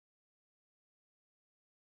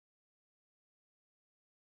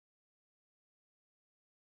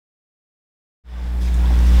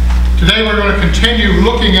Today we're going to continue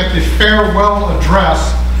looking at the farewell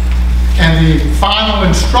address and the final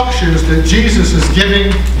instructions that Jesus is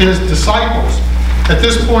giving his disciples. At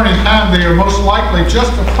this point in time, they are most likely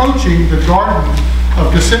just approaching the Garden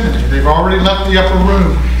of Gethsemane. They've already left the upper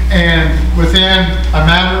room, and within a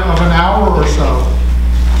matter of an hour or so,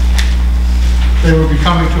 they will be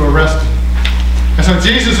coming to arrest him. And so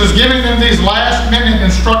Jesus is giving them these last-minute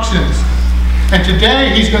instructions. And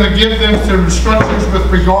today he's going to give them some instructions with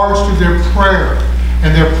regards to their prayer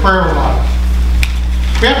and their prayer life.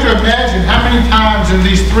 We have to imagine how many times in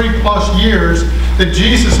these 3+ years that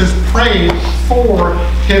Jesus has prayed for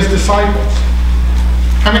his disciples.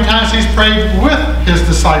 How many times he's prayed with his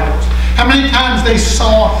disciples. How many times they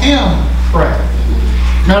saw him pray.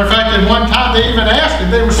 Matter of fact, at one time they even asked him,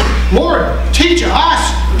 they were saying, "Lord, teach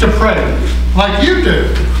us to pray like you do.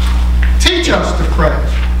 Teach us to pray."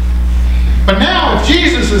 But now, if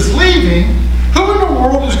Jesus is leaving, who in the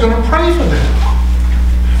world is going to pray for them?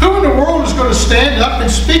 Who in the world is going to stand up and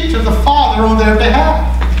speak to the Father on their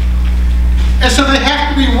behalf? And so they have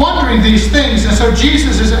to be wondering these things. And so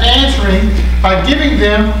Jesus is answering by giving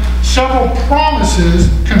them several promises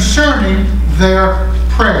concerning their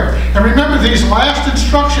prayer. And remember, these last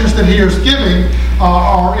instructions that he is giving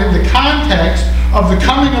are in the context of the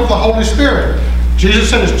coming of the Holy Spirit. Jesus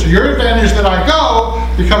said, it's to your advantage that I go,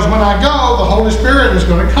 because when I go, the Holy Spirit is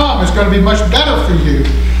going to come. It's going to be much better for you.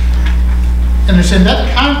 And it's in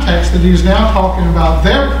that context that he's now talking about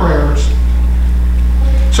their prayers.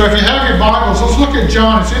 So if you have your Bibles, let's look at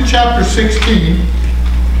John. It's in chapter 16,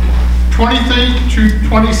 23 to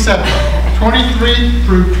 27. 23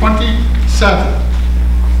 through 27.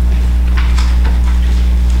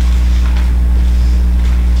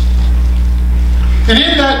 And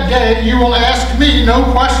in that day, you will ask me no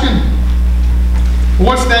question.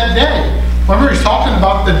 What's that day? Remember, he's talking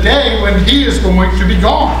about the day when he is going to be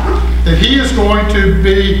gone. That he is going to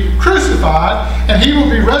be crucified, and he will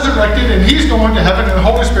be resurrected, and he's going to heaven, and the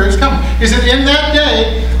Holy Spirit is coming. He said, in that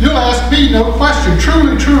day, you'll ask me no question.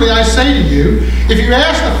 Truly, truly, I say to you, if you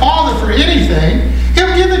ask the Father for anything,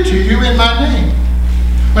 he'll give it to you in my name.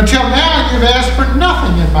 Until now, you've asked for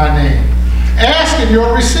nothing in my name. Ask and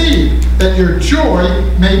you'll receive, that your joy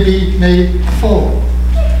may be made full.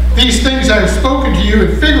 These things I have spoken to you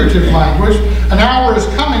in figurative language. An hour is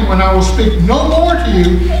coming when I will speak no more to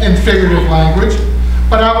you in figurative language,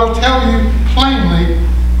 but I will tell you plainly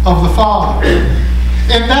of the Father.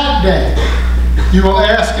 In that day you will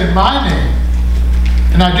ask in my name,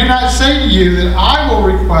 and I do not say to you that I will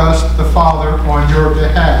request the Father on your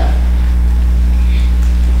behalf.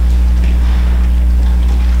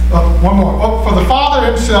 One more. For the Father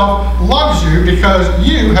himself loves you because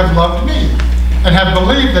you have loved me and have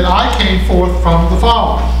believed that I came forth from the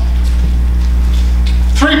Father.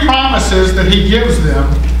 3 promises that he gives them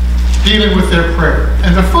dealing with their prayer.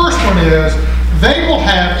 And the first one is they will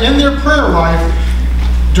have in their prayer life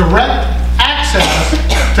direct access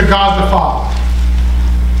to God the Father.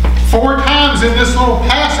 4 times in this little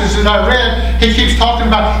passage that I read, he keeps talking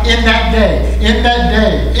about in that day, in that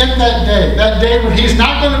day, in that day when he's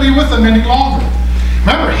not going to be with them any longer.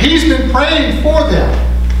 Remember, he's been praying for them.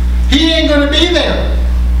 He ain't going to be there.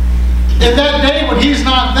 In that day when he's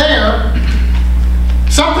not there,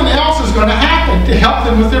 something else is going to happen to help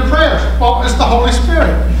them with their prayers. Well, it's the Holy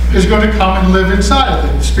Spirit is going to come and live inside of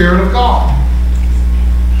them, the Spirit of God.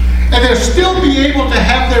 And they'll still be able to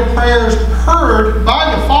have their prayers heard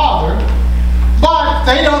by the Father, but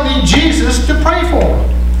they don't need Jesus to pray for them.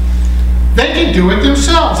 They can do it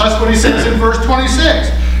themselves. That's what he says in verse 26.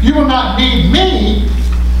 You will not need me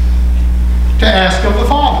to ask of the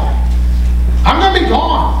Father. I'm going to be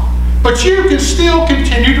gone. But you can still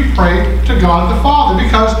continue to pray to God the Father,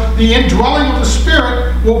 because the indwelling of the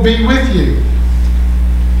Spirit will be with you.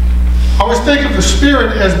 I always think of the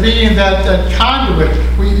Spirit as being that conduit.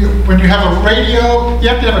 When you have a radio, you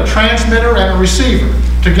have to have a transmitter and a receiver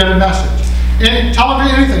to get a message. Any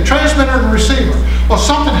television, anything, transmitter and a receiver. Well,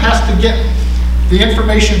 something has to get the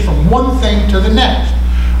information from one thing to the next.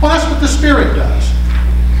 Well, that's what the Spirit does.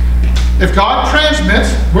 If God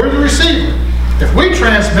transmits, we're the receiver. If we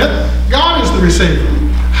transmit, God is the receiver.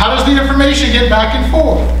 How does the information get back and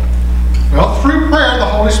forth? Well, through prayer, the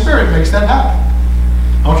Holy Spirit makes that happen.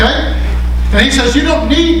 Okay? And he says, you don't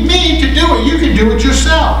need me to do it. You can do it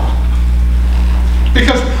yourself.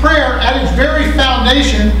 Because prayer, at its very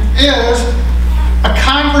foundation, is a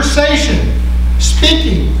conversation.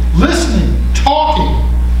 Speaking, listening, talking.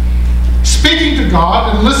 Speaking to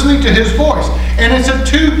God and listening to his voice. And it's a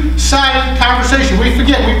two-sided conversation. We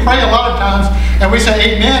forget. We pray a lot of times and we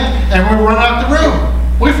say amen and we run out the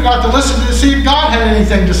room. We forgot to listen to see if God had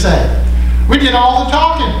anything to say. We did all the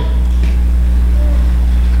talking.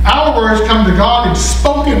 Our words come to God in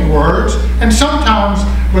spoken words, and sometimes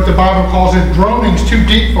what the Bible calls it groanings too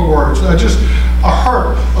deep for words, just a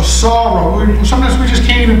hurt, a sorrow. Sometimes we just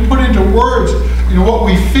can't even put into words, what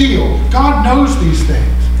we feel. God knows these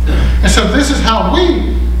things. And so this is how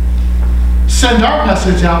we send our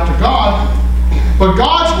message out to God. But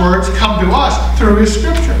God's words come to us through His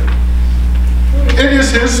Scripture. It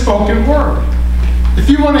is His spoken word. If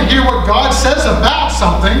you want to hear what God says about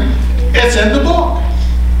something, it's in the book.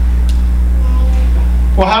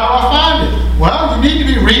 Well, how do I find it? Well, you need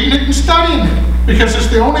to be reading it and studying it, because it's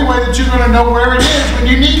the only way that you're going to know where it is when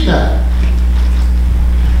you need that.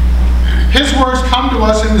 His words come to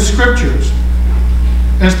us in the Scriptures.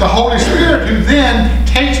 And it's the Holy Spirit who then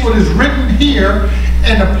takes what is written here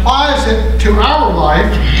and applies it to our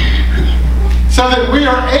life so that we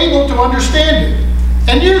are able to understand it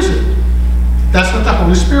and use it. That's what the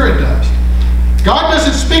Holy Spirit does. God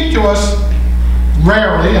doesn't speak to us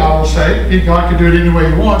rarely, I will say. God can do it any way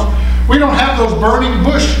He wants. We don't have those burning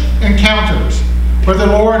bush encounters where the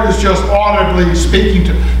Lord is just audibly speaking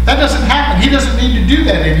to. That doesn't happen. He doesn't need to do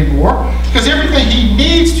that anymore, because everything He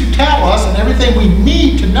needs to tell us and everything we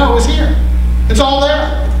need to know is here. It's all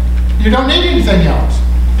there. You don't need anything else.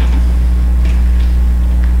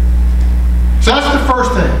 So that's the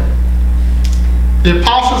first thing. The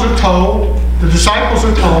apostles are told, the disciples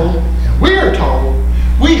are told, and we are told,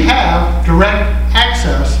 we have direct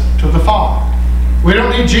access to the Father. We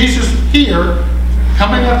don't need Jesus here,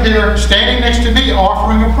 coming up here, standing next to me,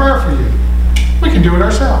 offering a prayer for you. We can do it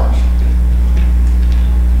ourselves.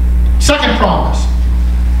 Second promise.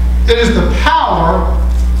 It is the power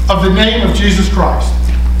of the name of Jesus Christ.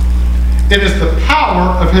 It is the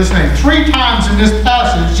power of His name. 3 times in this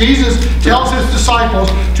passage, Jesus tells His disciples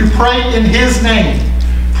to pray in His name.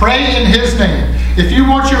 Pray in His name. If you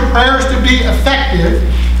want your prayers to be effective,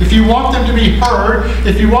 if you want them to be heard,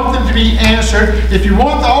 if you want them to be answered, if you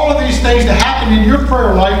want all of these things to happen in your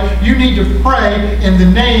prayer life, you need to pray in the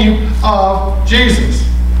name of Jesus.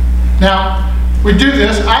 Now, we do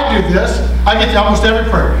this, I do this, I get to almost every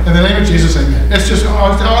prayer. In the name of Jesus, amen. It's just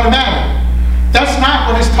automatic. That's not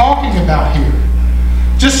what it's talking about here.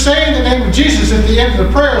 Just saying the name of Jesus at the end of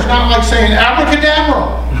the prayer is not like saying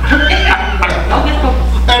abracadabra.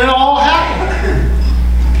 And it all happened.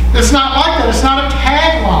 It's not like that. It's not a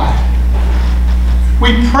tagline.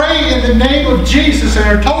 We pray in the name of Jesus, and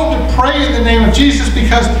are told to pray in the name of Jesus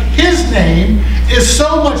because His name is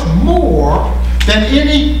so much more than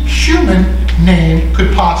any human name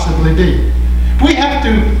could possibly be. We have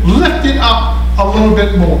to lift it up a little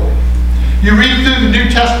bit more. You read through the New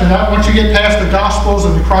Testament, once you get past the Gospels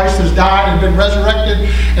and Christ has died and been resurrected,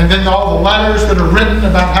 and then all the letters that are written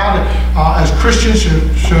about how to, as Christians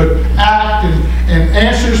should act, and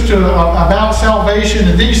answers to about salvation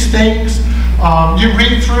and these things, you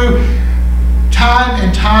read through time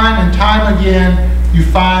and time and time again, you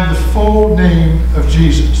find the full name of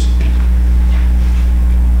Jesus.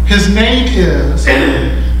 His name is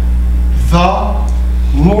the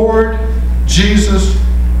Lord Jesus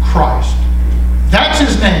Christ. That's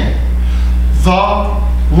His name. The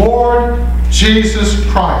Lord Jesus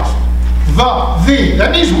Christ. The.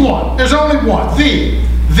 That means one. There's only one. The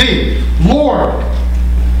Lord.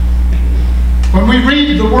 When we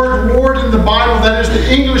read the word Lord in the Bible, that is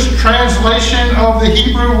the English translation of the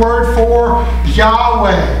Hebrew word for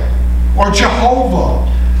Yahweh or Jehovah.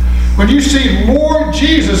 When you see Lord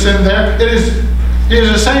Jesus in there, it is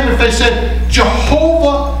the same if they said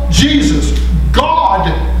Jehovah Jesus,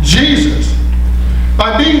 God Jesus.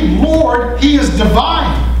 By being Lord, He is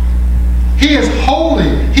divine. He is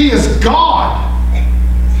holy. He is God.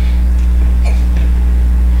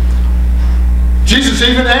 Jesus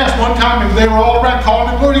even asked one time, if they were all around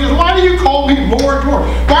calling Him Lord, He goes, why do you call me Lord, Lord?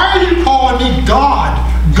 Why are you calling me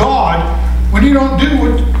God, God, when you don't do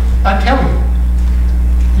what I tell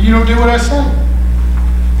you? You don't do what I say.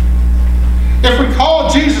 If we call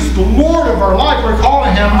Jesus the Lord of our life, we're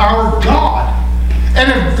calling Him our God. And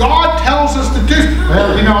if God tells us to do,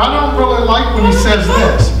 well, I don't really like when He says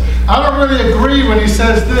this. I don't really agree when He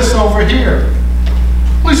says this over here.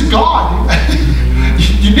 Well, He's God.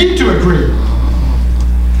 You need to agree.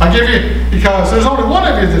 I give you, because there's only one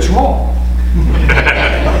of you that's wrong.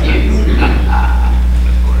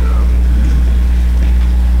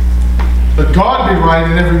 But God be right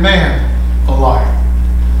and every man a liar.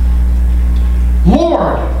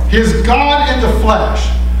 Lord, His God in the flesh.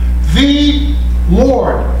 The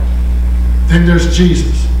Lord. Then there's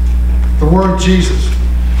Jesus. The word Jesus.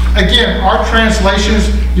 Again, our translations,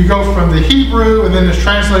 you go from the Hebrew, and then it's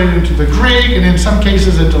translated into the Greek, and in some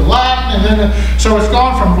cases into Latin, and then so it's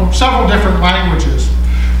gone from several different languages.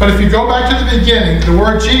 But if you go back to the beginning, the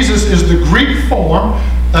word Jesus is the Greek form.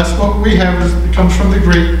 That's what we have. It comes from the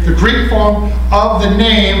Greek. The Greek form of the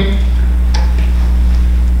name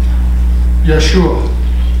Yeshua.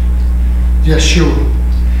 Yeshua.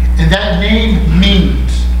 And that name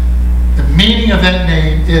means, the meaning of that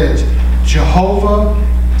name is Jehovah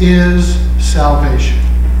is salvation.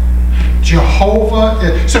 Jehovah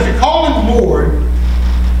is. So if you call him Lord,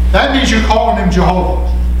 that means you're calling him Jehovah.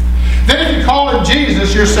 Then if you call him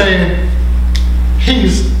Jesus, you're saying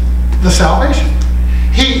he's the salvation.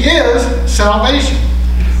 He is salvation.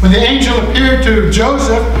 When the angel appeared to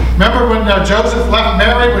Joseph, remember when Joseph left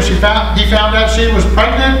Mary when he found out she was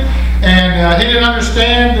pregnant, and he didn't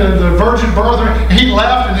understand the virgin birth, and he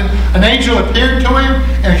left, and then an angel appeared to him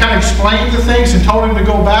and kind of explained the things and told him to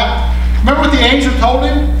go back. Remember what the angel told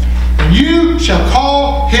him? And you shall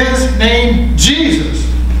call his name Jesus,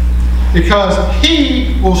 because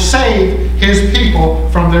he will save his people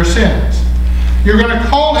from their sins. You're going to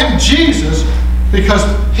call him Jesus because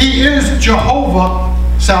he is Jehovah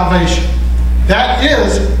salvation. That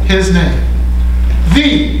is his name.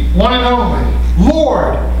 The one and only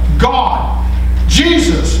Lord God,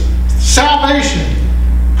 Jesus, salvation,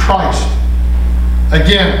 Christ.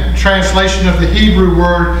 Again, translation of the Hebrew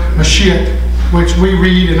word Mashiach, which we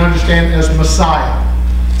read and understand as Messiah.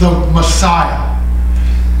 The Messiah.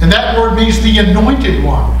 And that word means the anointed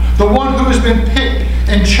one. The one who has been picked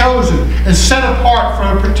and chosen and set apart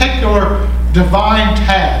for a particular divine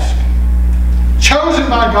task. Chosen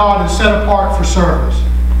by God and set apart for service.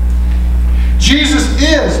 Jesus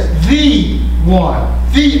is the one,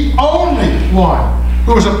 the only one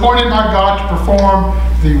who was appointed by God to perform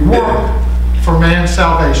the work for man's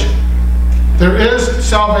salvation. There is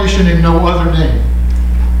salvation in no other name.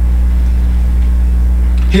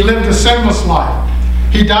 He lived a sinless life.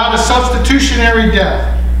 He died a substitutionary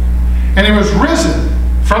death. And he was risen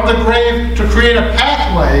from the grave to create a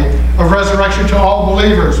pathway of resurrection to all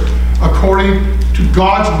believers according to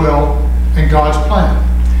God's will and God's plan.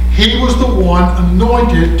 He was the one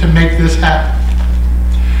anointed to make this happen.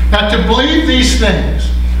 Now, to believe these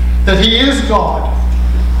things, that he is God,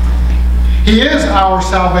 he is our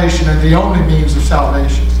salvation and the only means of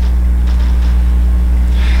salvation,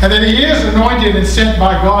 and that he is anointed and sent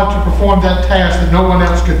by God to perform that task that no one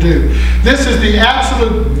else could do. This is the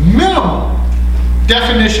absolute minimum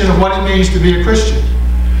definition of what it means to be a Christian.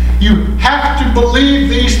 You have to believe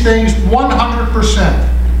these things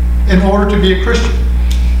 100% in order to be a Christian.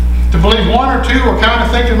 To believe one or two or kind of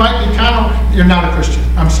think it might be kind of, you're not a Christian.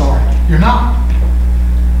 I'm sorry. You're not.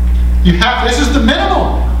 You have, this is the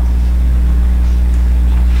minimum.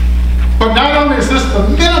 But not only is this the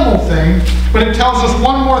minimal thing, but it tells us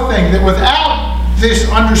one more thing, that without this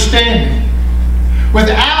understanding,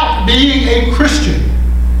 without being a Christian,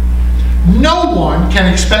 no one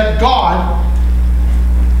can expect God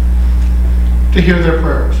to hear their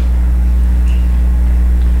prayers.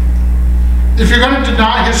 If you're going to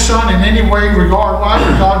deny his son in any way, regard, why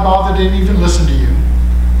would God bother to even listen to you?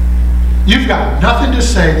 You've got nothing to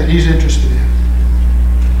say that he's interested in.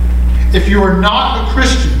 If you are not a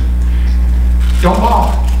Christian, don't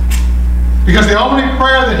bother. Because the only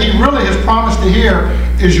prayer that he really has promised to hear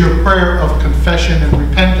is your prayer of confession and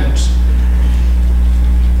repentance.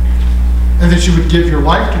 And that you would give your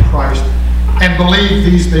life to Christ and believe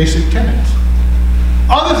these basic tenets.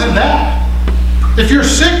 Other than that, if you're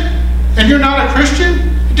sick and you're not a Christian,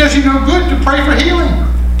 it does you no good to pray for healing.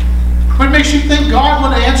 What makes you think God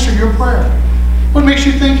would answer your prayer? What makes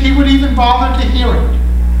you think he would even bother to hear it?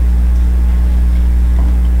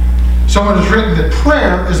 Someone has written that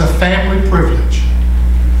prayer is a family privilege.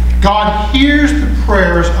 God hears the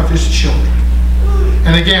prayers of his children.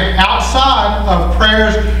 And again, outside of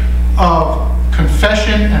prayers of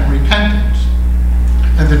confession and repentance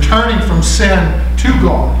and the turning from sin to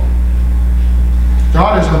God,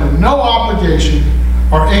 God is under no obligation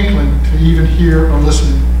or inkling to even hear or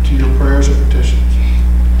listen to your prayers or petitions.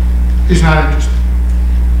 He's not interested.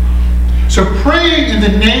 So praying in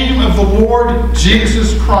the name of the Lord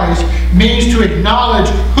Jesus Christ means to acknowledge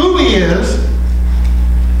who he is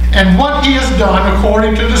and what he has done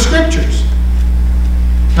according to the Scriptures.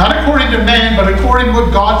 Not according to man, but according to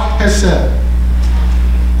what God has said.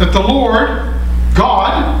 That the Lord,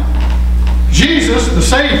 God, Jesus, the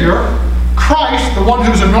Savior, Christ, the one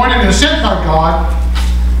who's anointed and sent by God,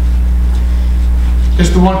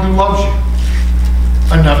 is the one who loves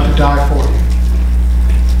you enough to die for you.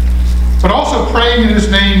 But also praying in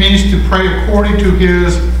his name means to pray according to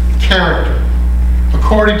his character,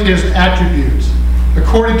 according to his attributes,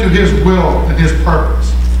 according to his will and his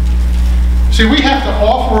purpose. See, we have to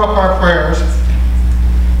offer up our prayers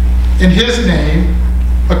in his name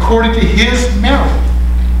according to His merit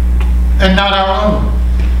and not our own.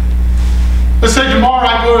 Let's say tomorrow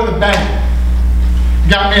I go to the bank,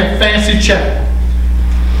 got me a fancy check.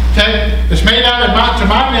 Okay? It's made out to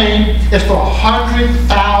my name. It's for $100,000.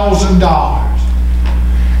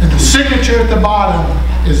 And the signature at the bottom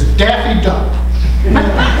is Daffy Duck.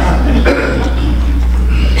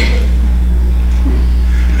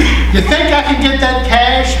 You think I can get that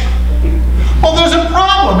cash? Well, there's a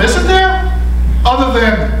problem, isn't there? Other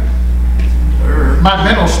than my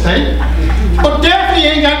mental state. But Daffy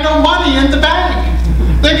ain't got no money in the bank.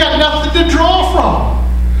 They got nothing to draw from.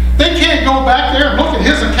 They can't go back there and look at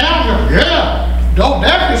his account and go, yeah,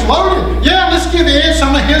 Daffy's loaded. Yeah, let's give Ed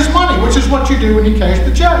some of his money, which is what you do when you cash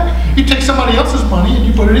the check. You take somebody else's money and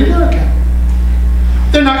you put it in your account.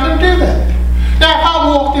 They're not going to do that. Now, if I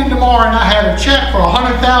walked in tomorrow and I had a check for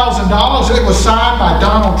 $100,000, it was signed by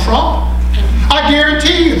Donald Trump, I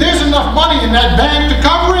guarantee you there's enough money in that bank to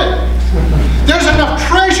cover it. There's enough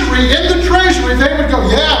treasury in the treasury, they would go,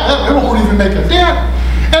 yeah, it won't even make a dent.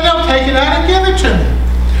 And they'll take it out and give it to me.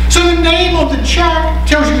 So the name of the check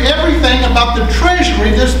tells you everything about the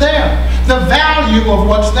treasury that's there, the value of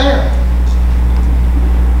what's there.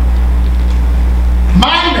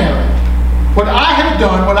 My merit, what I have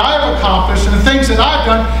done, what I have accomplished, and the things that I've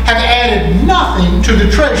done have added nothing to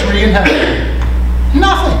the treasury in heaven.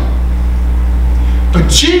 Nothing. But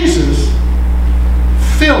Jesus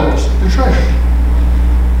fills the treasury.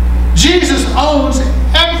 Jesus owns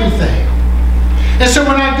everything. And so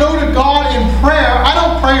when I go to God in prayer, I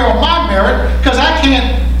don't pray on my merit because I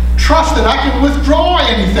can't trust that I can withdraw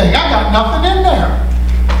anything. I got nothing in there.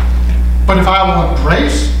 But if I want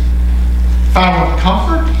grace, if I want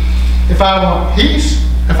comfort, if I want peace,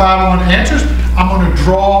 if I want answers, I'm going to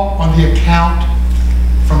draw on the account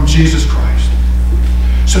from Jesus Christ.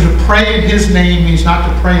 So to pray in His name means not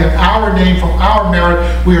to pray in our name for our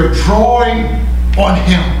merit. We are drawing on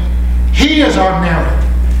Him. He is our merit.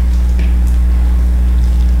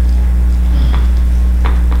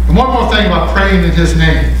 And one more thing about praying in His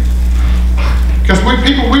name. Because we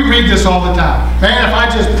read this all the time. Man, if I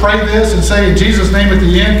just pray this and say in Jesus' name at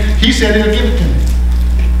the end, He said He'll give it to me.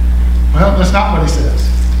 Well, that's not what He says.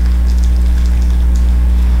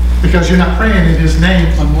 Because you're not praying in His name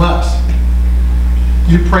unless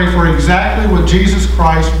you pray for exactly what Jesus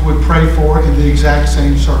Christ would pray for in the exact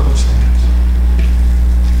same circumstance.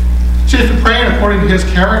 See, if you're praying according to His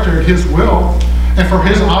character and His will, and for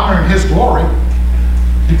His honor and His glory,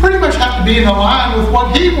 you pretty much have to be in line with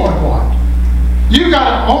what He would want. You've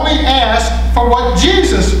got to only ask for what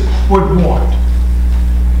Jesus would want.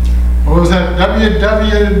 What was that?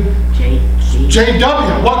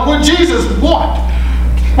 JW. What would Jesus want?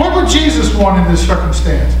 What would Jesus want in this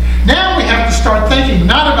circumstance? Now we have to start thinking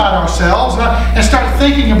not about ourselves and start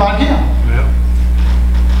thinking about Him. Yeah.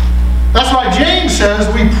 That's why James says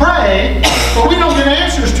we pray, but we don't get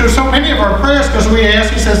answers to so many of our prayers because we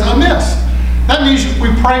ask, he says, amiss. That means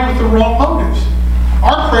we pray with the wrong motives.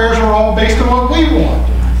 Our prayers are all based on what we want.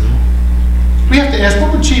 We have to ask,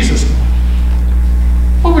 what would Jesus want?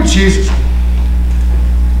 What would Jesus want?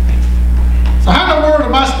 So how in the world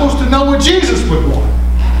am I supposed to know what Jesus would want?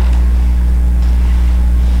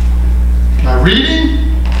 By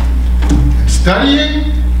reading, and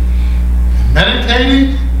studying, and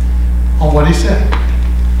meditating on what He said,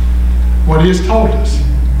 what He has told us.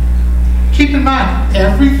 Keep in mind,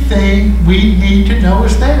 everything we need to know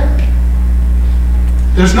is there.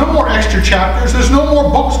 There's no more extra chapters. There's no more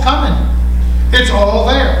books coming. It's all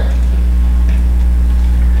there.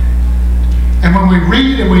 And when we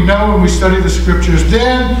read and we know and we study the Scriptures,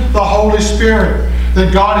 then the Holy Spirit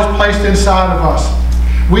that God has placed inside of us.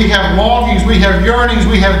 We have longings, we have yearnings,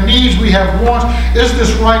 we have needs, we have wants. Is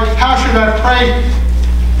this right? How should I pray?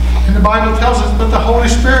 And the Bible tells us that the Holy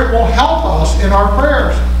Spirit will help us in our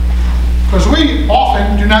prayers. Because we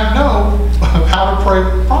often do not know how to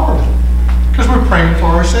pray properly. Because we're praying for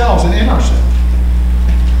ourselves and in ourselves.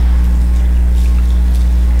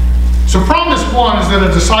 So promise one is that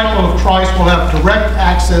a disciple of Christ will have direct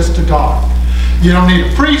access to God. You don't need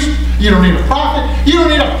a priest, you don't need a prophet, you don't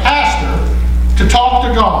need a pastor to talk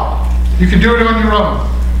to God. You can do it on your own.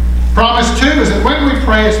 Promise two is that when we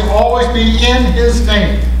pray, it's to always be in His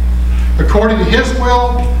name, according to His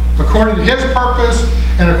will, according to His purpose,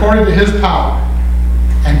 and according to His power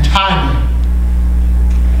and timing.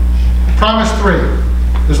 Promise three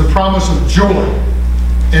is the promise of joy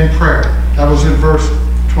in prayer. That was in verse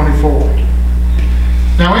 24.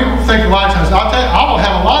 Now we think a lot of times, I will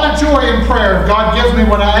have a lot of joy in prayer if God gives me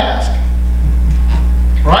what I ask.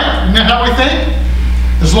 Right? Isn't that how we think?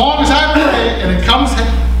 As long as I pray and it comes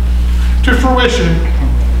to fruition,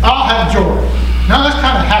 I'll have joy. Now that's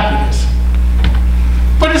kind of happiness.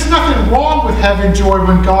 But it's nothing wrong with having joy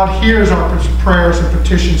when God hears our prayers and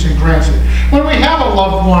petitions and grants it. When we have a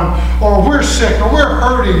loved one, or we're sick, or we're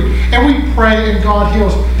hurting, and we pray and God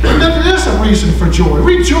heals, that is a reason for joy.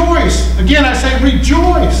 Rejoice. Again, I say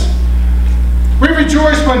rejoice. We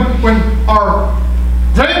rejoice when our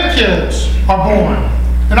grandkids are born,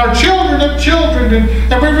 and our children have children,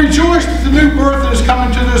 and we rejoice at the new birth that is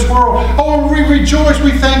coming to this world. Oh, we rejoice,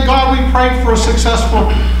 we thank God, we prayed for a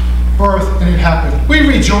successful birth and it happened. We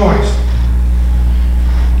rejoice.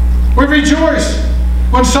 We rejoice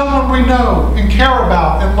when someone we know and care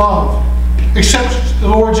about and love accepts the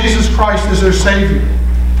Lord Jesus Christ as their Savior.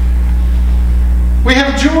 We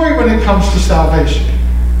have joy when it comes to salvation.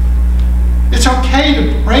 It's okay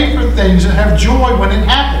to pray for things and have joy when it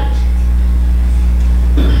happens.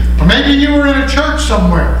 Or maybe you were in a church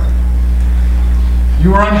somewhere. You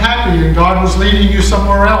were unhappy and God was leading you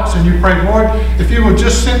somewhere else, and you prayed, Lord, if you would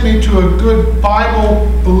just send me to a good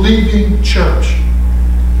Bible-believing church.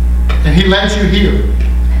 And He led you here.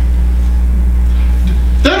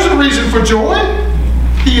 There's a reason for joy.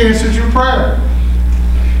 He answered your prayer.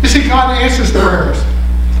 You see, God answers prayers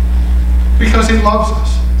because He loves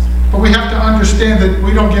us. But we have to understand that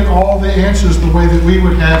we don't get all the answers the way that we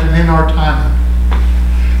would have and in our timing.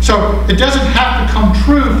 So it doesn't have to come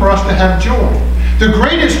true for us to have joy. The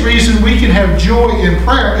greatest reason we can have joy in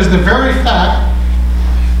prayer is the very fact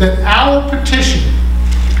that our petition,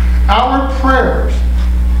 our prayers,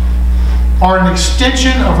 are an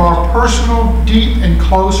extension of our personal, deep, and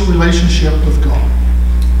close relationship with God.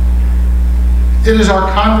 It is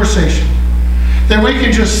our conversation that we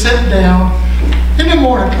can just sit down in the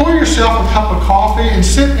morning, pour yourself a cup of coffee, and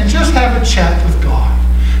sit and just have a chat with God.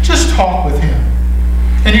 Just talk with Him.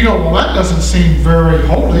 And you go, well, that doesn't seem very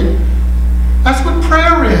holy. That's what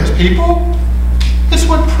prayer is, people. It's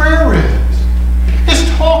what prayer is. It's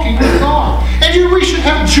talking with God. And we should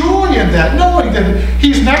have joy in that, knowing that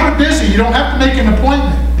He's never busy. You don't have to make an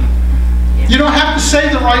appointment. You don't have to say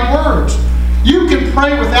the right words. You can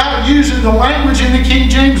pray without using the language in the King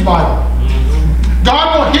James Bible.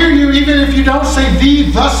 God will hear you even if you don't say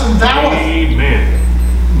thee, thus, and thou. Amen.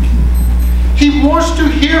 He wants to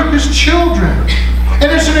hear His children.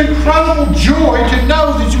 And it's an incredible joy to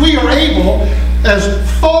know that we are able, as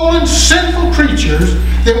fallen, sinful creatures,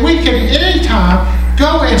 that we can at any time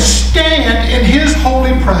go and stand in His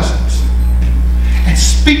holy presence and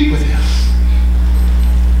speak with Him.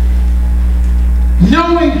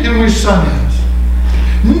 Knowing who His Son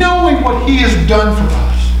is. Knowing what He has done for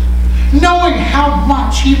us. Knowing how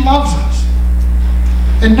much He loves us.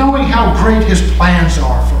 And knowing how great His plans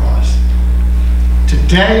are for us.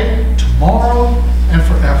 Today, tomorrow, and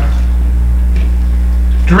forever.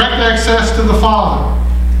 Direct access to the Father,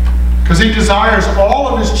 because He desires all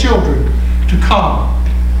of His children to come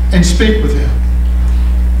and speak with Him.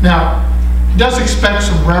 Now, He does expect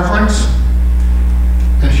some reverence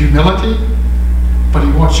and humility, but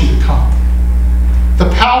He wants you to come. The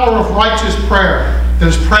power of righteous prayer that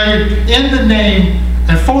is prayed in the name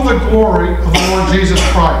and for the glory of the Lord Jesus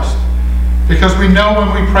Christ, because we know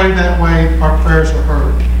when we pray that way, our prayers are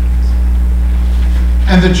heard.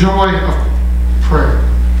 And the joy of prayer.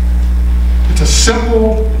 It's a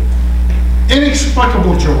simple,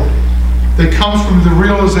 inexplicable joy that comes from the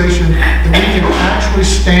realization that we can actually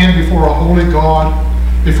stand before a holy God,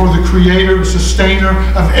 before the Creator and Sustainer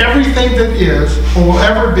of everything that is or will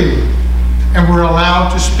ever be, and we're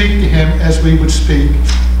allowed to speak to Him as we would speak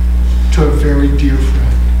to a very dear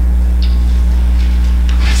friend.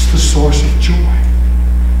 It's the source of joy.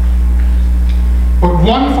 But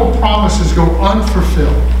wonderful promises go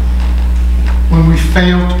unfulfilled when we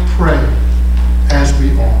fail to pray as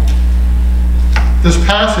we ought. This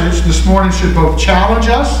passage this morning should both challenge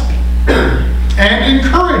us and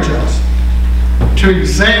encourage us to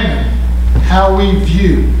examine how we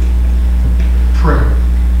view prayer.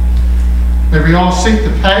 May we all seek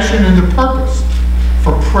the passion and the purpose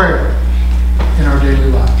for prayer in our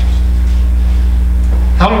daily lives.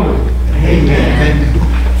 Hallelujah. Amen.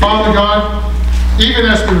 Amen. Father God, even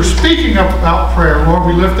as we were speaking about prayer, Lord,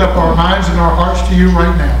 we lift up our minds and our hearts to You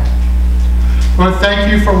right now. Lord,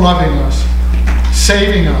 thank You for loving us,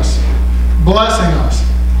 saving us, blessing us,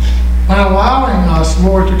 and allowing us,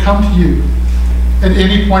 Lord, to come to You at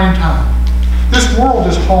any point in time. This world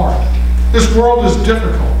is hard. This world is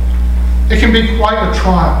difficult. It can be quite a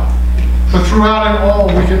trial. But throughout it all,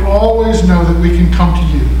 we can always know that we can come to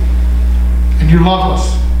You. And You love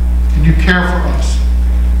us, and You care for us,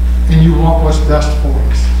 and You want what's best for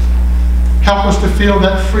us. Help us to feel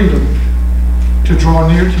that freedom to draw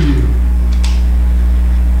near to You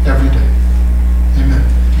every day.